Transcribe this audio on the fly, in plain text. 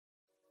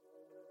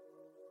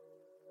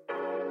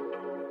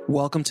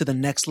Welcome to the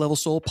Next Level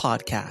Soul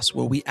podcast,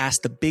 where we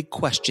ask the big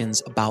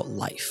questions about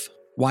life.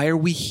 Why are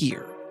we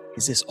here?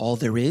 Is this all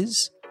there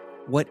is?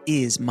 What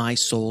is my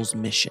soul's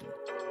mission?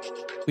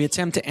 We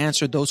attempt to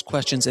answer those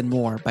questions and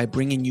more by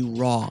bringing you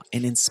raw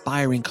and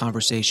inspiring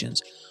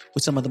conversations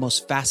with some of the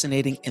most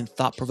fascinating and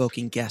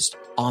thought-provoking guests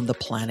on the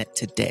planet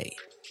today.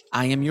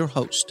 I am your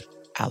host,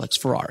 Alex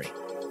Ferrari.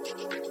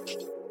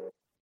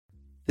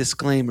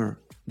 Disclaimer: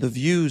 the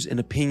views and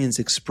opinions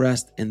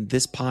expressed in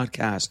this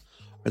podcast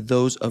are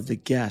those of the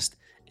guest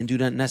and do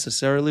not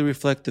necessarily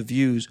reflect the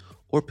views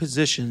or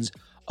positions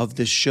of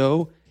the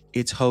show,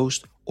 its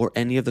host, or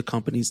any of the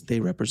companies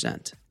they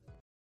represent.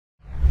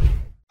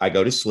 I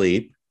go to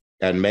sleep,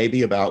 and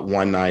maybe about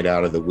one night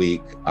out of the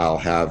week, I'll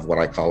have what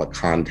I call a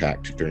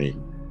contact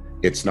dream.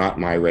 It's not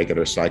my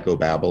regular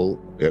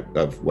psychobabble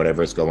of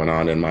whatever's going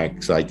on in my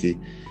psyche.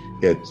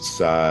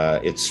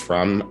 It's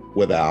from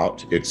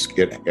without.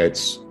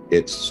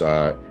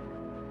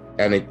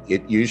 And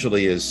it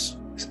usually is,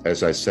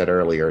 as I said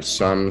earlier,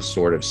 some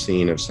sort of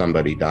scene of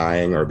somebody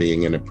dying or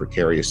being in a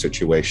precarious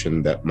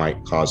situation that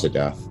might cause a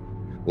death.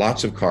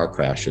 Lots of car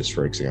crashes,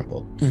 for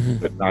example,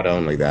 but not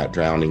only that,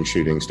 drowning,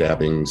 shooting,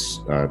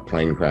 stabbings,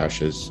 plane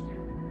crashes,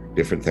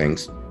 different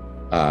things.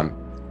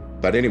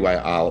 But anyway,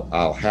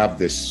 I'll have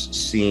this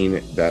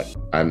scene that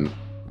I'm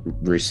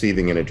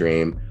receiving in a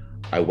dream.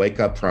 I wake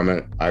up from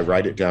it. I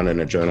write it down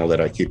in a journal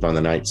that I keep on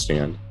the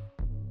nightstand.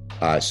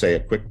 Say a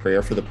quick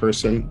prayer for the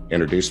person,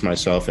 introduce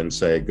myself, and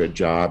say, "Good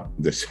job.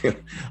 This,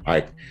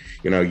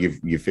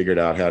 you figured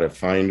out how to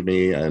find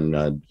me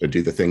and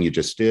do the thing you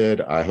just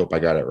did. I hope I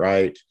got it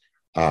right.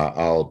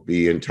 I'll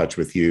be in touch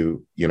with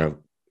you,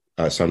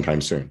 sometime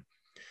soon."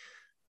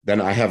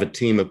 Then I have a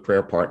team of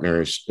prayer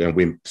partners, and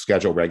we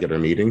schedule regular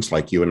meetings,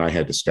 like you and I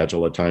had to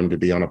schedule a time to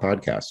be on a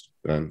podcast.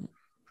 And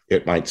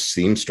it might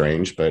seem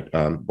strange, but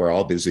we're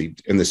all busy,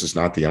 and this is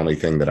not the only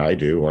thing that I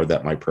do or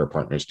that my prayer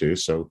partners do.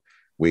 So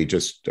we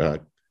just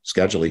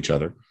schedule each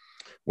other.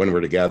 When we're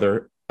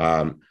together,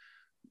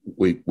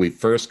 we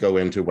first go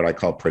into what I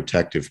call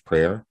protective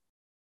prayer.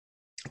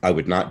 I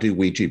would not do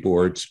Ouija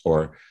boards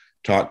or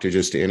talk to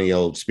just any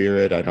old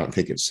spirit. I don't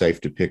think it's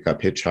safe to pick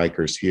up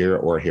hitchhikers here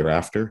or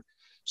hereafter.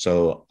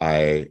 So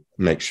I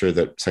make sure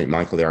that St.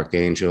 Michael the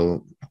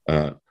Archangel,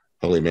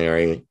 Holy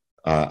Mary,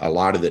 a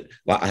lot of it,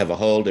 I have a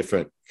whole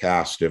different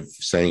cast of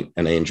saint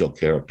and angel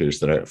characters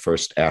that I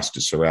first ask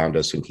to surround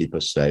us and keep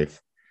us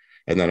safe.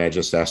 And then I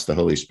just ask the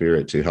Holy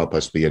Spirit to help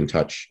us be in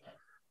touch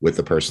with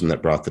the person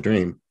that brought the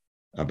dream,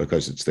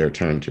 because it's their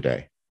turn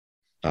today.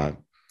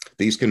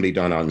 These can be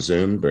done on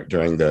Zoom, but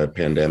during the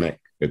pandemic,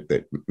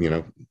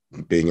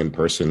 being in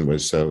person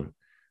was so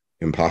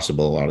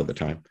impossible a lot of the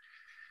time.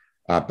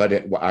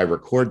 I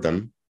record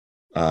them,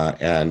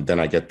 and then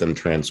I get them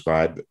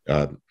transcribed.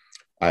 We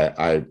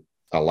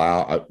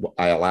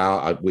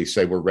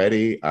say we're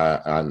ready,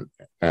 a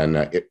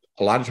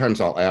lot of times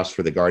I'll ask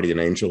for the guardian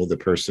angel of the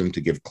person to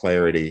give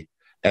clarity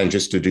and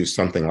just to do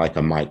something like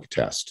a mic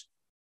test.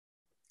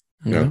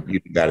 You do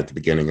that at the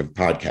beginning of the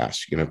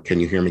podcast. Can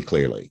you hear me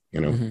clearly?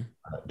 Are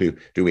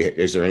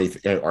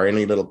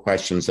any little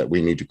questions that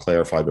we need to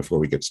clarify before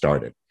we get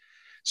started?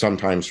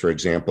 Sometimes, for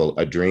example,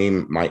 a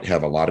dream might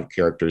have a lot of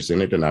characters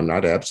in it, and I'm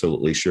not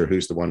absolutely sure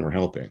who's the one we're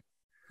helping.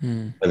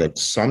 And then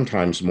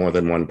sometimes more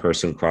than one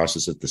person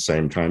crosses at the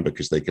same time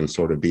because they can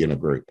sort of be in a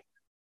group.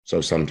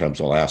 So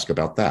sometimes I'll ask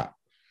about that.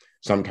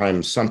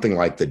 Sometimes something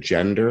like the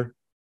gender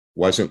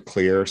wasn't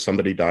clear.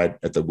 Somebody died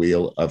at the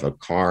wheel of a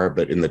car,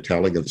 but in the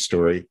telling of the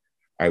story,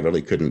 I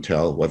really couldn't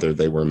tell whether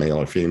they were male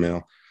or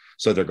female.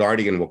 So their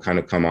guardian will kind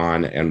of come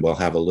on and we'll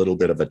have a little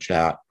bit of a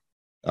chat,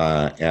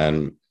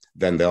 and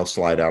then they'll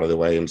slide out of the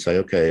way and say,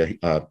 okay,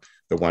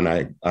 the one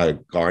I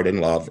guard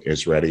and love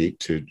is ready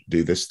to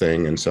do this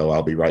thing. And so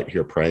I'll be right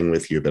here praying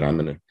with you, but I'm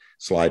going to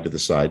slide to the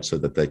side so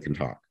that they can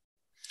talk.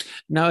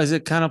 Now, is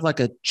it kind of like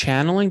a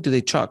channeling? Do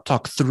they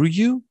talk through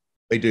you?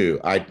 They do.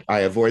 I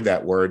avoid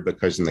that word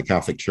because in the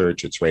Catholic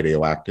Church, it's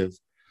radioactive.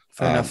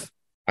 Fair enough.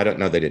 I don't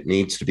know that it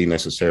needs to be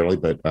necessarily,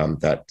 but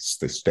that's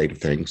the state of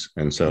things.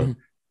 And so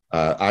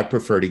I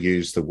prefer to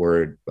use the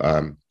word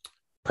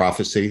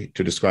prophecy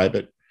to describe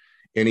it.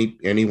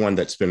 Anyone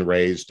that's been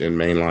raised in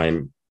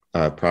mainline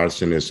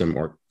Protestantism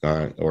or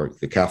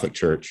the Catholic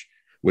Church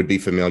would be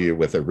familiar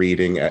with a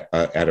reading at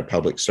a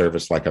public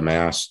service like a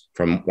mass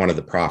from one of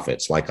the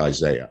prophets, like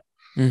Isaiah.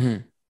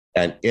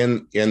 And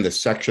in the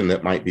section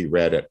that might be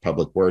read at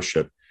public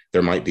worship,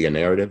 there might be a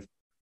narrative.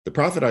 The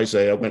prophet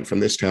Isaiah went from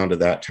this town to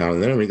that town,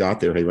 and then when he got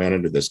there, he ran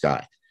into this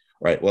guy.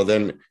 Right. Well,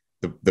 then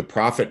the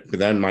prophet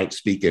then might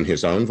speak in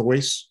his own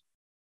voice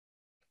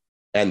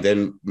and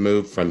then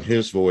move from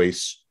his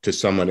voice to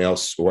someone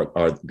else or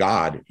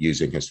God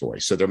using his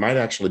voice. So there might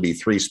actually be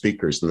three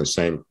speakers in the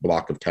same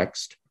block of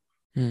text.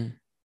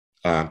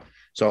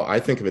 So I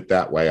think of it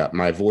that way.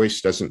 My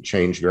voice doesn't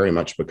change very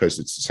much because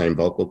it's the same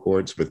vocal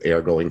cords with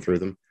air going through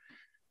them.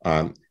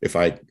 If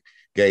I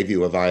gave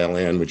you a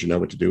violin, would you know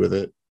what to do with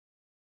it?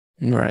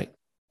 Right.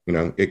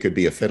 It could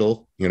be a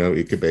fiddle,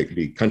 it could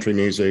be country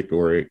music,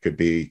 or it could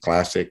be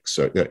classic.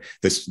 So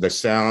the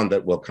sound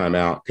that will come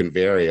out can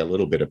vary a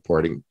little bit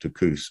according to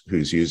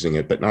who's using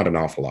it, but not an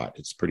awful lot.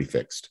 It's pretty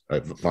fixed. A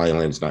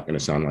violin's not going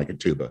to sound like a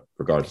tuba,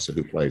 regardless of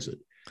who plays it.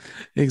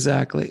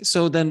 Exactly.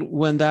 So then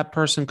when that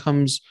person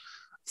comes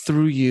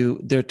through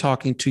you, they're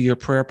talking to your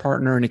prayer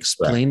partner and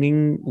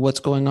explaining what's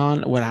going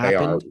on, what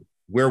happened?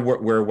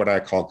 We're what I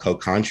call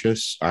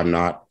co-conscious. I'm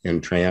not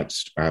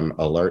entranced. I'm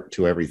alert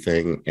to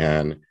everything.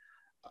 And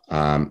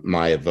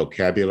my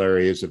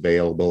vocabulary is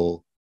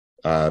available,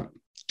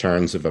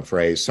 turns of a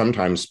phrase.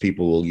 Sometimes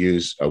people will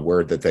use a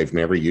word that they've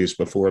never used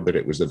before, but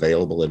it was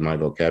available in my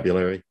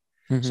vocabulary.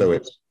 Mm-hmm. So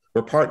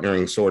we're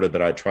partnering sort of,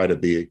 but I try to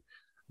be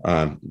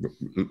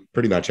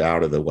pretty much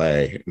out of the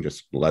way and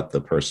just let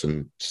the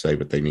person say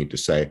what they need to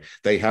say.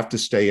 They have to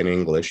stay in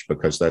English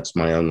because that's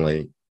my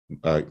only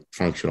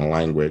functional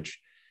language.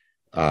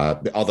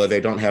 Although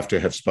they don't have to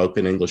have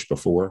spoken English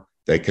before,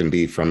 they can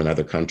be from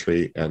another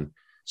country and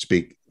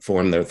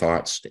form their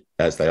thoughts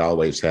as they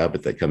always have,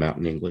 but they come out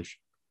in English.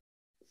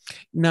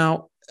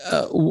 Now,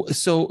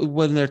 so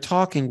when they're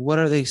talking, what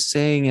are they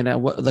saying?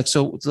 And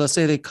so let's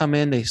say they come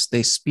in,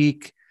 they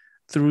speak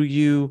through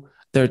you.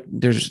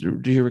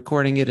 You're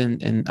recording it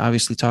and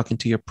obviously talking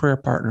to your prayer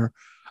partner.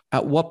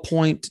 At what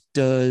point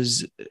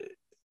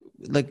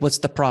what's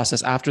the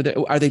process after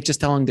are they just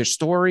telling their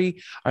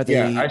story? Are they?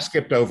 Yeah, I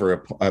skipped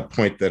over a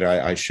point that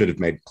I should have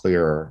made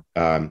clearer.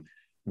 After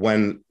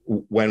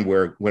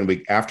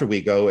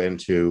we go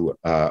into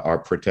our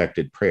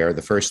protected prayer,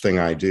 the first thing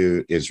I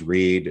do is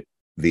read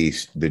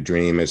the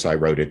dream as I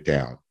wrote it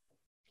down.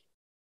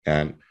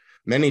 And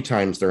many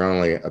times they're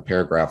only a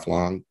paragraph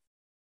long.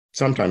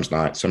 Sometimes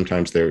not.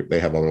 Sometimes they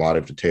have a lot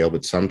of detail,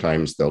 but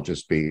sometimes they'll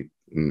just be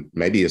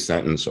maybe a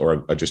sentence or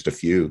just a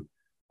few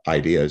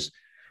ideas.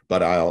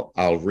 But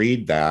I'll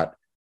read that.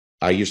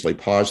 I usually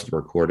pause the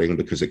recording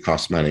because it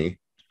costs money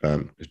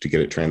to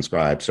get it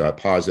transcribed. So I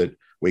pause it.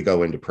 We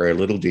go into prayer a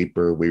little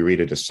deeper. We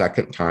read it a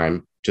second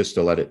time just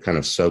to let it kind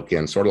of soak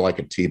in, sort of like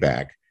a tea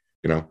bag,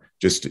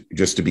 just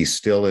to be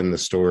still in the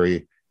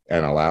story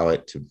and allow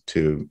it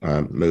to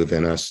move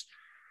in us.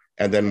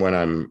 And then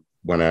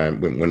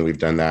when we've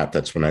done that,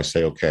 that's when I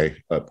say, okay,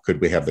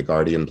 could we have the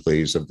guardian,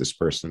 please, of this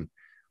person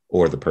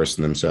or the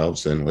person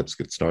themselves, and let's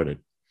get started.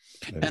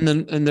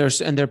 And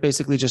they're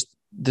basically just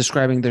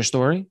describing their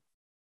story.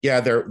 Yeah,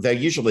 they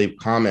usually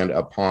comment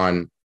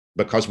upon,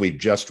 because we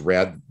just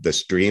read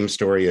this dream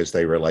story as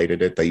they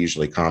related it. They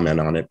usually comment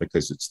on it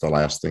because it's the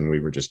last thing we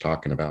were just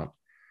talking about.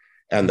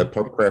 And the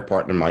prayer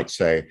partner might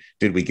say,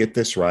 "Did we get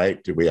this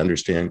right? Did we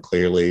understand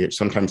clearly?"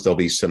 Sometimes there'll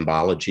be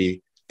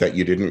symbology that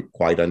you didn't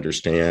quite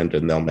understand,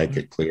 and they'll make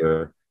it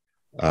clearer.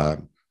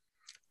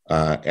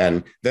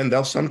 And then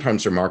they'll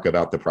sometimes remark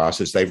about the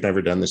process. They've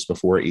never done this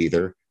before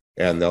either.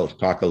 And they'll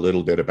talk a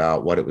little bit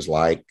about what it was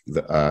like.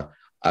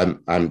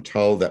 I'm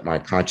told that my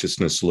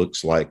consciousness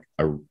looks like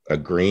a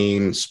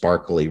green,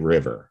 sparkly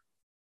river.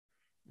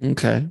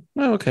 Okay.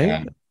 Okay.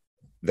 And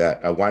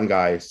that one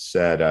guy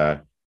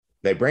said,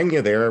 they bring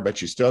you there,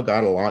 but you still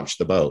got to launch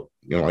the boat.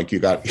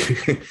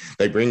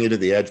 They bring you to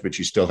the edge, but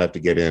you still have to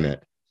get in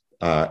it.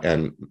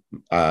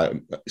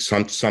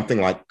 Something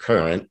like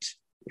current,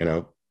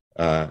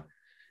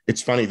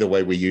 it's funny the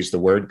way we use the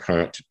word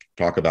current to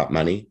talk about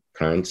money,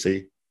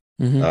 currency.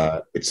 Mm-hmm.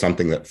 It's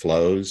something that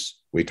flows.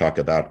 We talk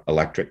about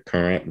electric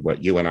current,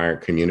 what you and I are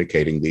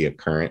communicating via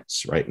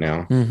currents right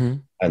now. Mm-hmm.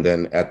 And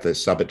then at the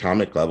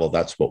subatomic level,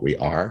 that's what we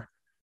are,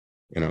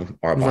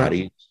 our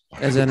body.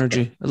 As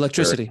energy,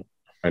 electricity.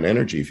 An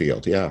energy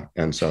field, yeah.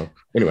 And so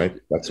anyway,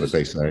 that's what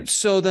they say.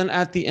 So then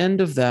at the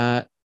end of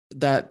that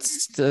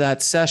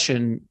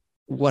session,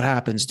 what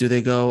happens? Do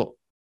they go,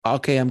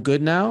 okay, I'm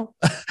good now?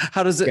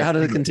 How does it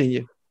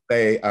continue?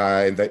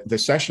 The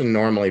session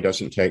normally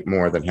doesn't take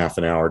more than half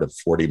an hour to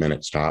 40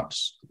 minutes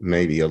tops,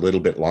 maybe a little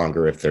bit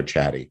longer if they're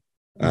chatty.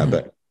 Mm-hmm.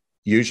 But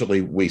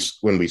usually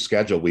when we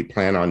schedule, we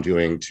plan on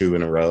doing 2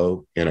 in a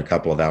row in a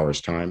couple of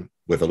hours time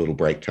with a little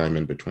break time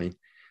in between.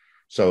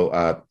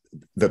 So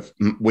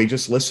we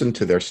just listen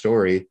to their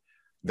story.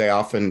 They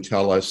often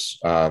tell us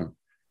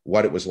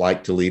what it was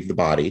like to leave the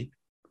body,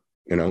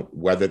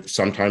 whether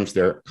sometimes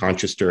they're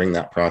conscious during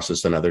that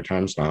process and other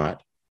times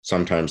not.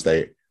 Sometimes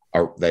they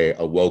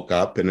awoke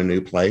up in a new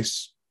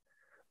place.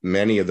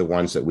 Many of the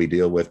ones that we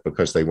deal with,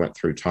 because they went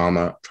through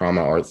trauma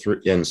are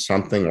in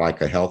something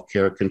like a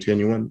healthcare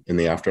continuum in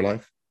the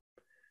afterlife,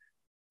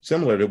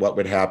 similar to what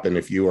would happen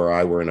if you or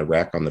I were in a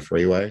wreck on the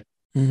freeway.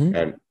 Mm-hmm.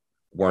 And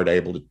weren't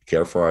able to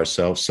care for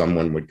ourselves.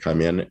 Someone would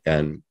come in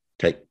and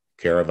take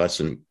care of us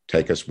and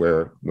take us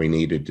where we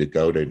needed to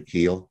go to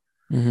heal.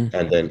 Mm-hmm.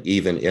 And then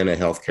even in a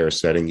healthcare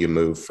setting, you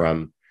move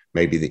from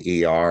maybe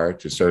the ER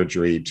to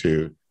surgery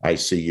to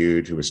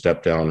ICU to a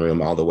step down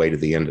room, all the way to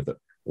the end of the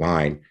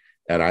line.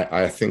 And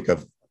I think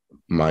of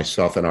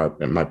myself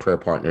and my prayer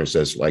partners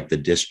as like the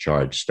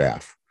discharge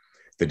staff.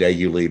 The day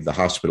you leave the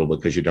hospital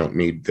because you don't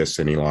need this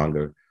any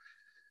longer,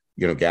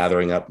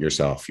 gathering up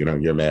yourself, your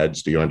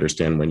meds. Do you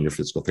understand when your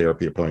physical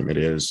therapy appointment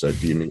is? Do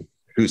you need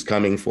who's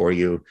coming for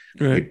you?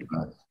 Right.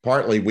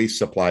 partly we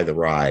supply the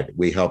ride.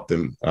 We help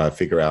them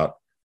figure out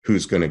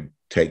who's going to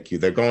take you.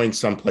 They're going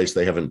someplace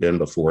they haven't been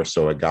before,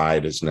 so a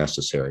guide is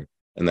necessary,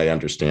 and they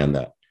understand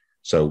that.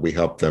 So we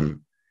help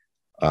them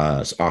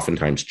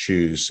oftentimes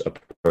choose a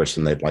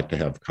person they'd like to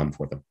have come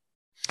for them.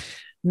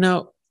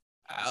 Now,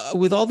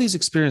 with all these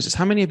experiences,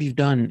 how many have you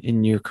done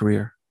in your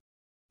career?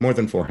 More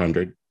than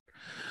 400.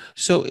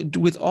 So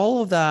with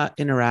all of that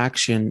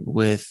interaction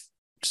with,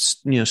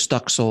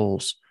 stuck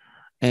souls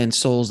and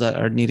souls that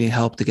are needing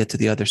help to get to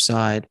the other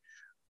side,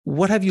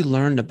 what have you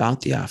learned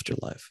about the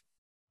afterlife?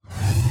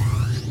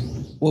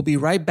 We'll be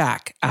right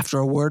back after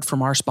a word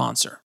from our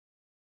sponsor.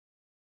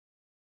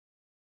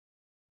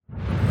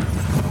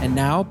 And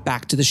now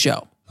back to the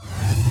show.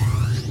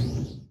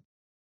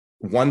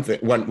 One thing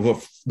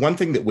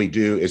that we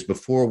do is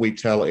before we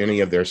tell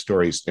any of their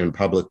stories in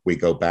public, we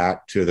go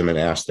back to them and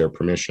ask their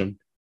permission,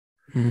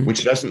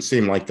 which doesn't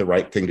seem like the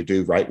right thing to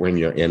do right when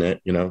you're in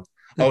it,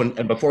 Oh,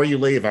 and before you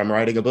leave, I'm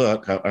writing a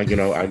book. I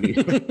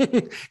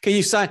need. Can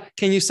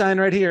you sign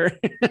right here?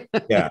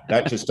 Yeah,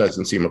 that just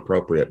doesn't seem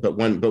appropriate. But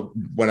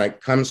when it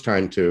comes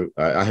time to,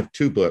 I have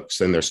 2 books,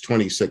 and there's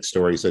 26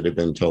 stories that have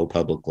been told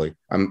publicly.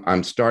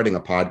 I'm starting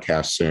a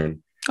podcast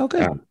soon.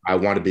 Okay. I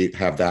want to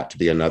have that to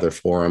be another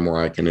forum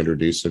where I can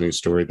introduce a new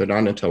story, but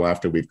not until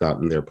after we've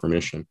gotten their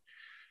permission.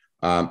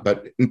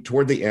 But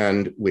toward the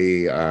end,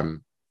 we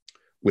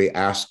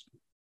asked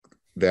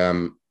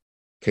them,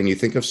 can you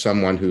think of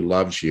someone who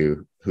loves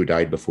you, who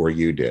died before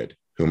you did,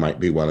 who might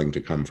be willing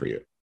to come for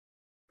you?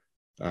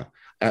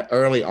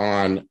 Early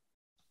on,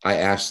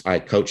 I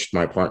coached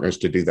my partners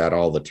to do that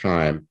all the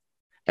time.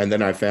 And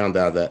then I found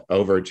out that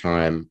over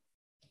time,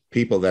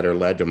 people that are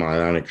led to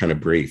mine on it kind of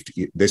briefed.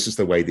 This is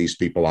the way these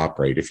people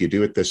operate. If you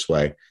do it this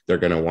way, they're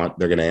going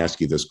to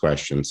ask you this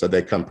question. So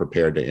they come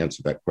prepared to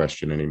answer that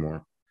question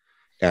anymore.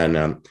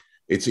 And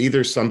it's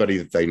either somebody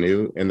that they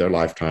knew in their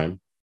lifetime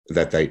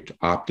that they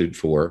opted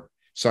for.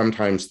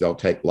 Sometimes they'll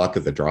take luck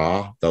of the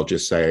draw. They'll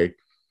just say,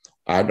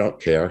 I don't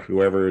care,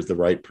 whoever is the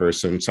right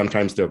person.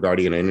 Sometimes their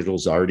guardian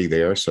angel's already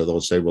there. So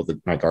they'll say, well,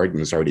 my guardian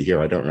is already here.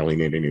 I don't really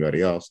need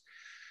anybody else.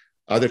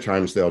 Other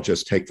times they'll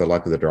just take the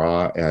luck of the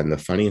draw, and the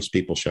funniest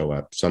people show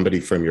up. Somebody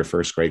from your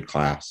first grade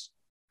class,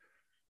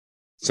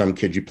 some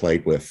kid you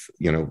played with,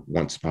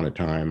 once upon a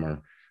time,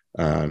 or,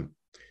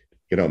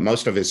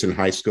 most of us in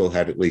high school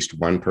had at least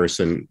one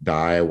person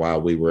die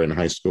while we were in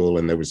high school,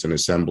 and there was an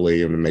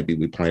assembly, and maybe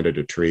we planted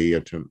a tree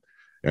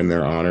in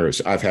their honor.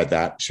 I've had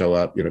that show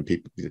up,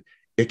 people.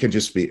 It can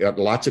just be,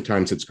 lots of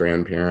times it's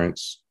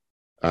grandparents.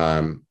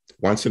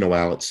 Once in a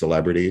while it's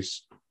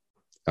celebrities.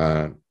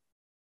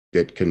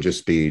 It can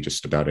just be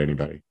just about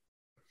anybody.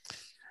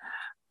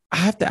 I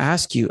have to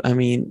ask you,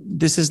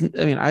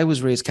 I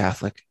was raised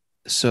Catholic,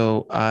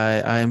 so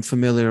I am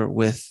familiar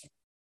with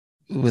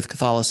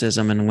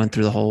Catholicism and went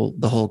through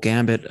the whole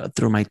gambit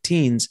through my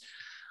teens.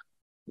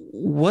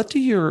 What do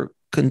your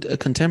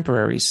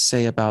contemporaries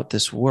say about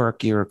this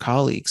work, your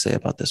colleagues say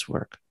about this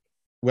work?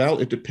 Well,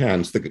 it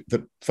depends.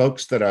 The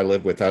folks that I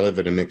live with, I live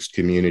in a mixed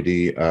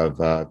community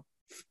of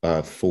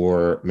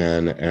 4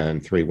 men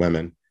and 3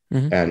 women.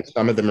 Mm-hmm. And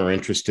some of them are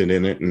interested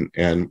in it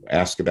and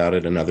ask about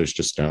it, and others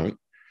just don't.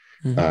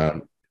 Mm-hmm.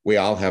 We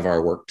all have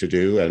our work to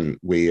do, and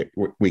we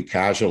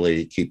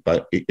casually keep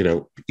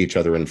each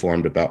other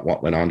informed about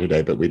what went on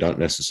today, but we don't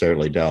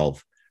necessarily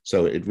delve.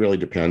 So it really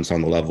depends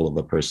on the level of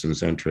a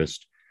person's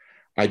interest.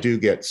 I do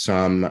get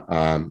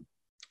some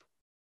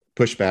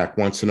pushback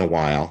once in a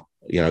while,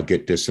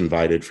 get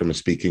disinvited from a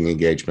speaking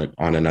engagement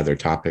on another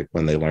topic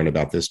when they learn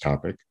about this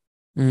topic.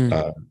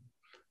 Mm.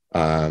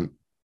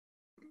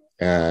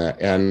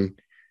 And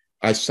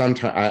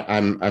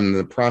I'm in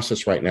the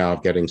process right now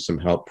of getting some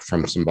help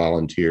from some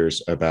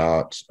volunteers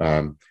about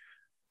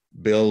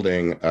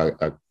building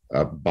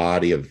a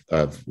body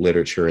of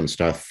literature and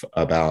stuff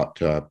about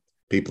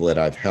people that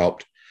I've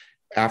helped.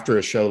 After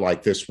a show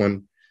like this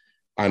one,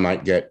 I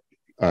might get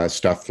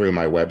stuff through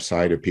my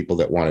website of people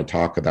that want to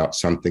talk about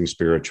something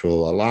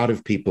spiritual. A lot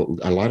of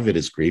it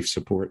is grief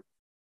support.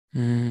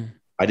 Mm.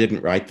 I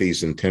didn't write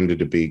these intended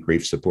to be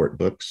grief support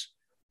books.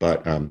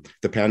 But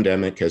the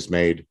pandemic has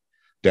made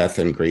death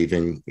and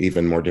grieving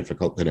even more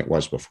difficult than it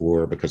was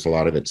before, because a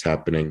lot of it's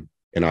happening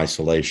in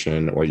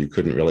isolation, or you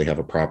couldn't really have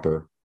a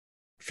proper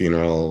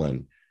funeral.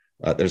 And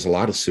there's a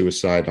lot of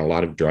suicide and a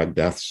lot of drug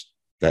deaths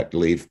that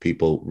leave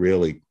people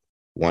really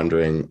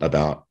wondering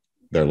about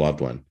their loved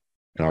one.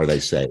 And are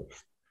they safe?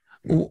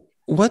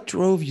 What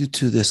drove you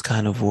to this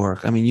kind of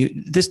work?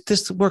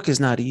 This work is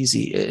not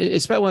easy.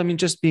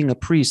 Just being a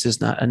priest is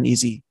not an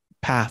easy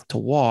path to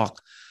walk.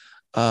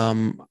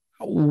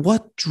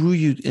 What drew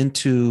you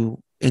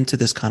into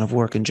this kind of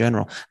work in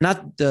general?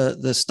 Not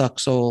the stuck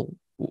soul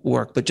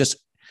work, but just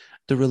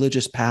the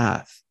religious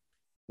path.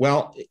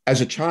 Well,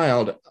 as a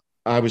child,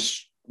 I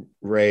was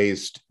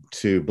raised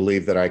to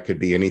believe that I could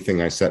be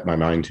anything I set my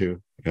mind to.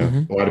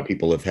 Mm-hmm. A lot of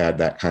people have had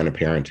that kind of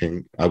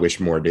parenting. I wish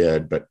more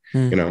did, but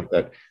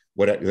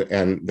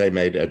and they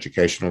made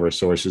educational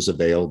resources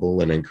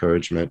available and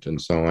encouragement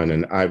and so on.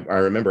 And I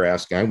remember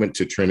asking. I went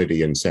to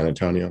Trinity in San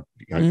Antonio,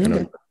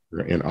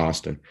 in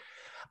Austin.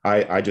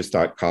 I just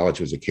thought college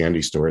was a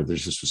candy store.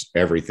 There's just was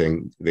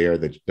everything there,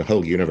 the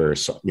whole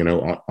universe,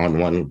 on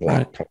one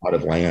block plot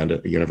of land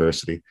at a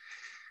university.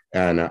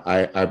 And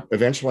I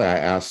eventually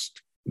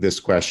asked this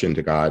question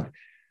to God: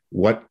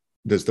 what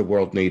does the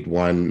world need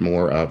one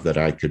more of that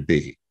I could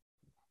be?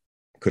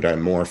 Could I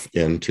morph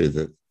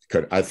into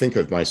could I think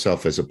of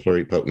myself as a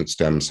pluripotent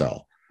stem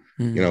cell?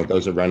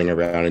 Those are running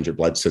around in your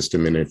blood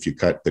system. And if you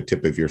cut the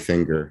tip of your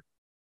finger,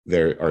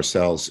 there are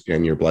cells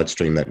in your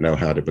bloodstream that know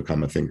how to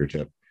become a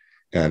fingertip.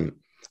 And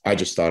I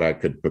just thought I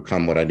could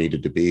become what I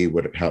needed to be,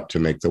 would help to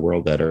make the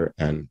world better.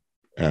 And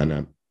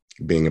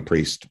being a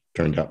priest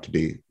turned out to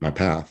be my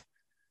path.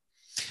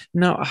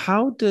 Now,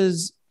 how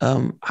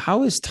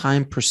is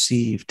time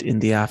perceived in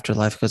the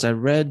afterlife? Because I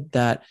read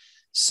that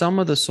some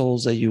of the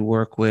souls that you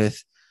work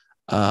with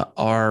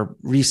are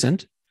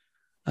recent,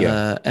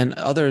 and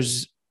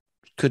others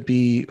could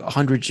be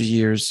hundreds of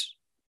years,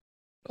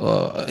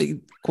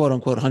 quote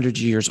unquote, hundreds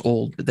of years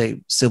old.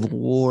 They Civil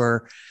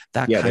War,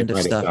 that kind of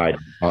stuff. Died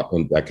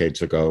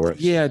decades ago.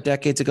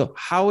 Decades ago.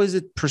 How is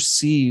it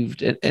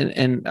perceived,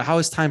 and how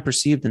is time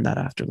perceived in that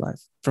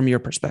afterlife from your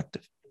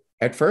perspective?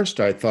 At first,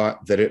 I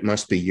thought that it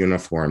must be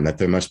uniform, that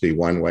there must be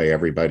one way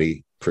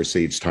everybody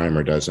perceives time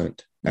or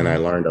doesn't. And I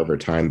learned over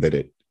time that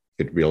it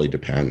really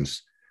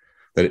depends.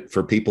 That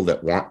for people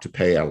that want to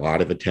pay a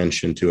lot of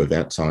attention to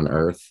events on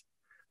Earth,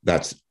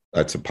 that's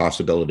a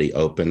possibility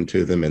open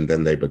to them, and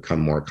then they become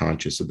more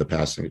conscious of the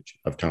passage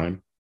of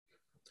time.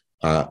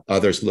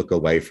 Others look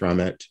away from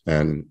it,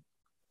 and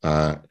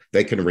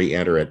they can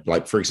re-enter it.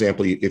 Like, for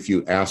example, if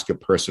you ask a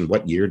person,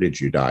 what year did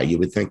you die? You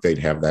would think they'd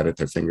have that at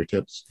their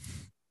fingertips.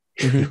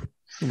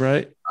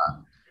 Right.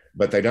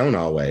 But they don't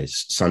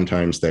always.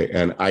 Sometimes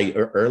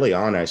early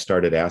on, I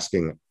started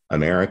asking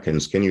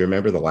Americans, can you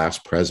remember the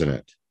last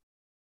president?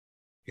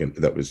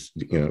 That was,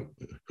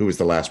 who was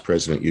the last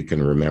president you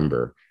can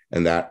remember?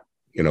 And that,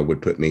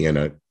 would put me in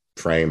a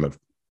frame of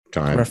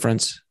time.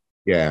 Reference.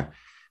 Yeah.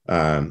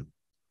 One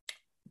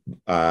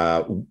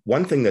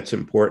thing that's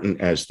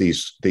important, as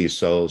these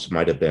souls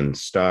might have been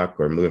stuck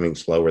or moving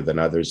slower than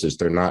others, is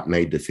they're not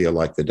made to feel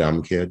like the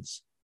dumb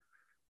kids.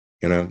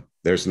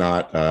 There's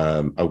not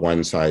a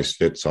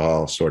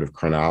one-size-fits-all sort of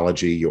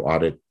chronology. You ought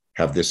to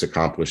have this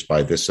accomplished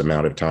by this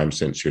amount of time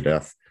since your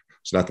death.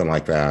 It's nothing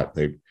like that.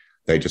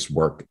 They just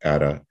work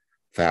at a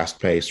fast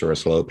pace or a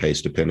slow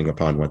pace, depending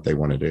upon what they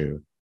want to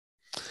do.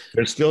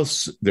 There's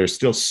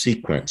still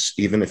sequence,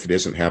 even if it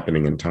isn't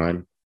happening in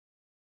time.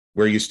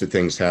 We're used to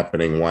things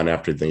happening one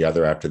after the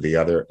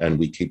other, and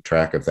we keep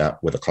track of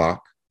that with a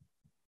clock.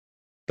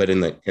 But in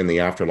the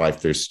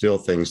afterlife, there's still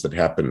things that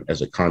happen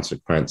as a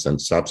consequence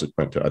and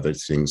subsequent to other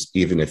things,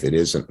 even if it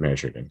isn't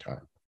measured in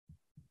time.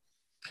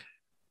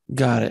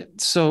 Got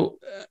it. So,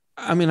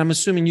 I'm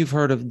assuming you've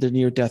heard of the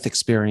near-death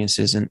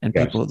experiences and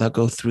Yes. people that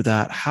go through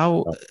that.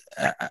 How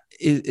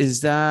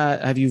is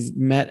that? Have you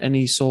met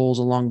any souls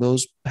along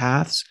those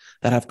paths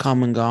that have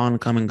come and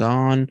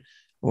gone,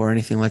 or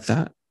anything like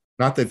that?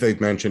 Not that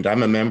they've mentioned.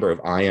 I'm a member of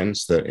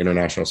IANS, the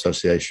International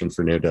Association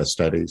for Near-Death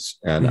Studies,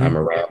 and I'm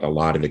around a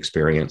lot of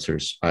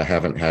experiencers. I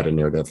haven't had a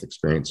near-death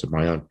experience of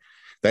my own.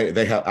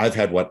 I've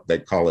had what they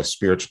call a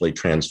spiritually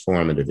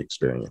transformative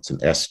experience, an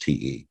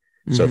STE.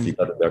 So if you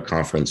go to their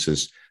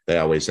conferences, they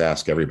always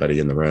ask everybody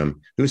in the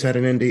room, who's had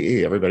an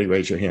NDE? Everybody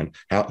raise your hand.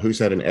 Who's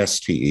had an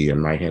STE?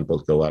 And my hand will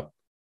go up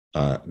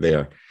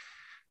there.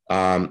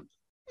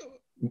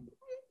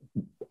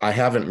 I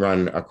haven't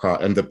run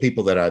across, and the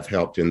people that I've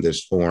helped in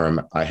this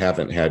forum, I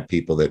haven't had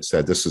people that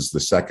said, this is the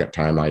second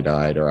time I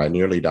died, or I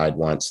nearly died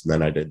once, and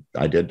then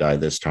I did die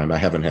this time. I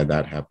haven't had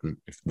that happen.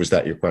 Was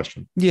that your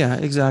question? Yeah,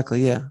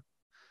 exactly. Yeah.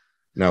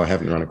 No, I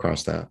haven't run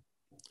across that.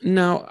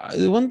 Now,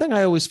 one thing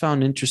I always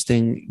found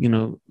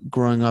interesting,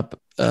 growing up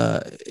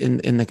in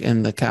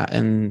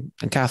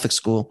Catholic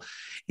school,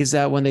 is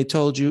that when they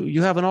told you,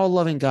 you have an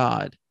all-loving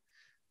God,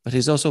 but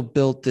he's also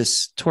built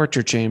this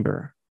torture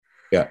chamber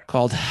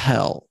called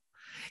hell.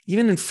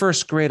 Even in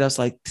first grade, I was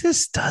like,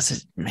 this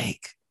doesn't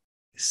make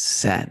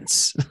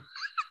sense.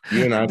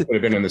 You and I could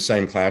have been in the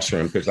same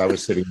classroom, because I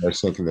was sitting there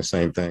thinking the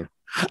same thing.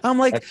 I'm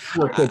like,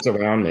 there were kids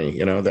around me,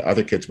 the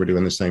other kids were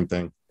doing the same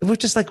thing. We're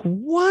just like,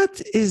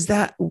 what is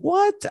that?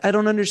 What? I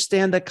don't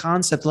understand that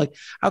concept. Like,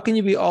 how can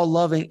you be all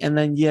loving and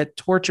then yet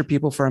torture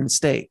people for a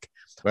mistake?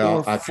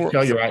 Well, I can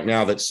tell you right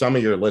now that some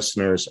of your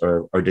listeners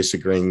are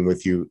disagreeing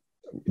with you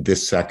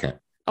this second.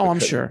 Oh, I'm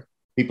sure.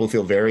 People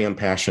feel very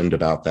impassioned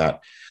about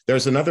that.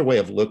 There's another way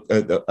of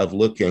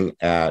looking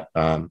at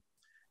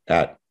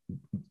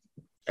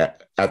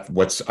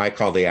what I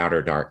call the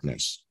outer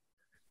darkness.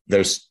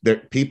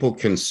 People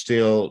can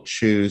still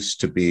choose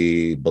to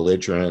be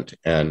belligerent,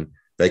 and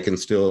they can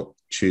still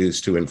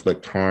choose to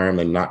inflict harm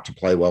and not to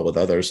play well with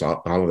others,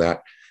 all of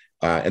that.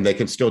 And they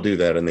can still do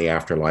that in the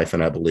afterlife.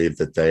 And I believe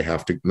that they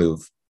have to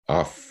move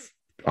off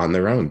on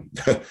their own.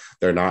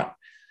 They're not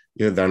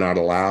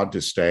allowed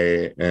to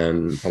stay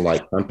in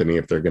polite company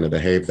if they're going to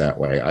behave that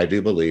way. I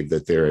do believe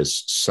that there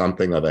is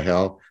something of a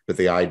hell, but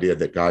the idea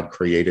that God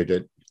created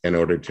it in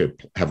order to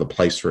have a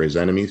place for his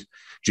enemies.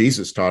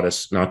 Jesus taught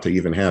us not to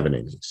even have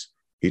enemies.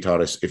 He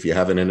taught us, if you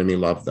have an enemy,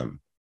 love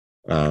them.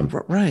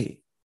 Right.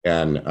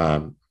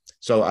 And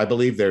so I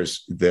believe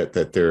there's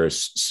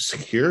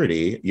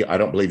security. I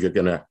don't believe you're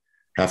going to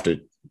have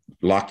to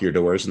lock your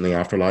doors in the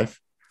afterlife.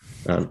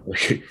 I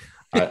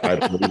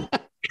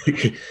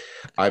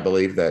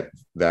believe that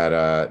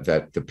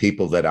the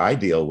people that I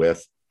deal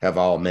with have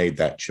all made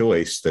that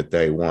choice, that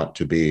they want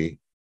to be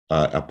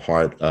a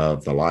part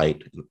of the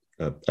light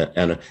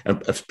and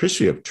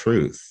especially of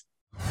truth.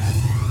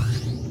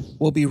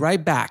 We'll be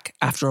right back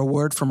after a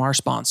word from our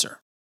sponsor.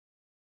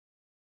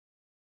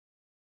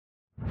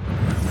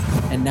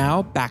 And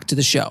now back to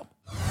the show.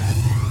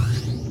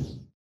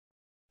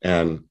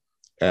 And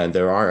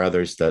there are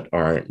others that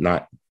are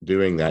not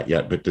doing that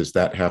yet, but does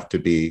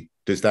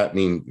that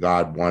mean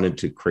God wanted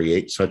to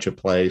create such a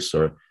place,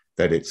 or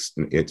that it's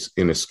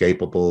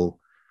inescapable?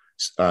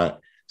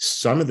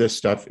 Some of this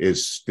stuff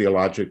is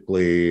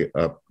theologically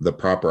the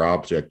proper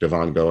object of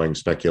ongoing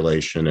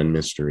speculation and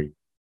mystery.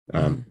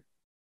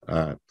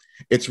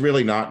 It's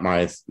really not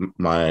my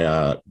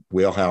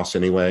wheelhouse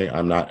anyway.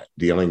 I'm not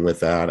dealing with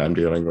that. I'm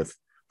dealing with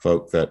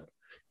folk that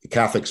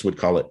Catholics would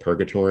call it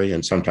purgatory.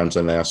 And sometimes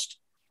I'm asked,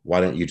 why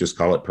don't you just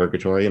call it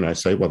purgatory? And I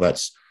say, well,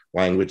 that's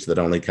language that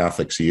only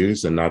Catholics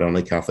use, and not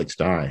only Catholics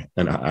die.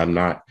 And I'm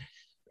not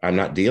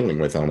dealing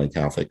with only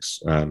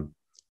Catholics.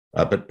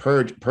 But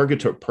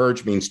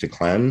purge means to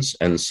cleanse.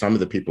 And some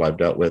of the people I've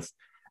dealt with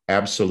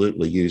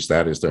absolutely use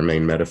that as their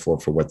main metaphor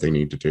for what they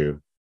need to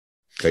do.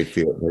 They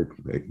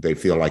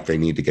feel like they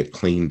need to get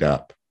cleaned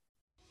up.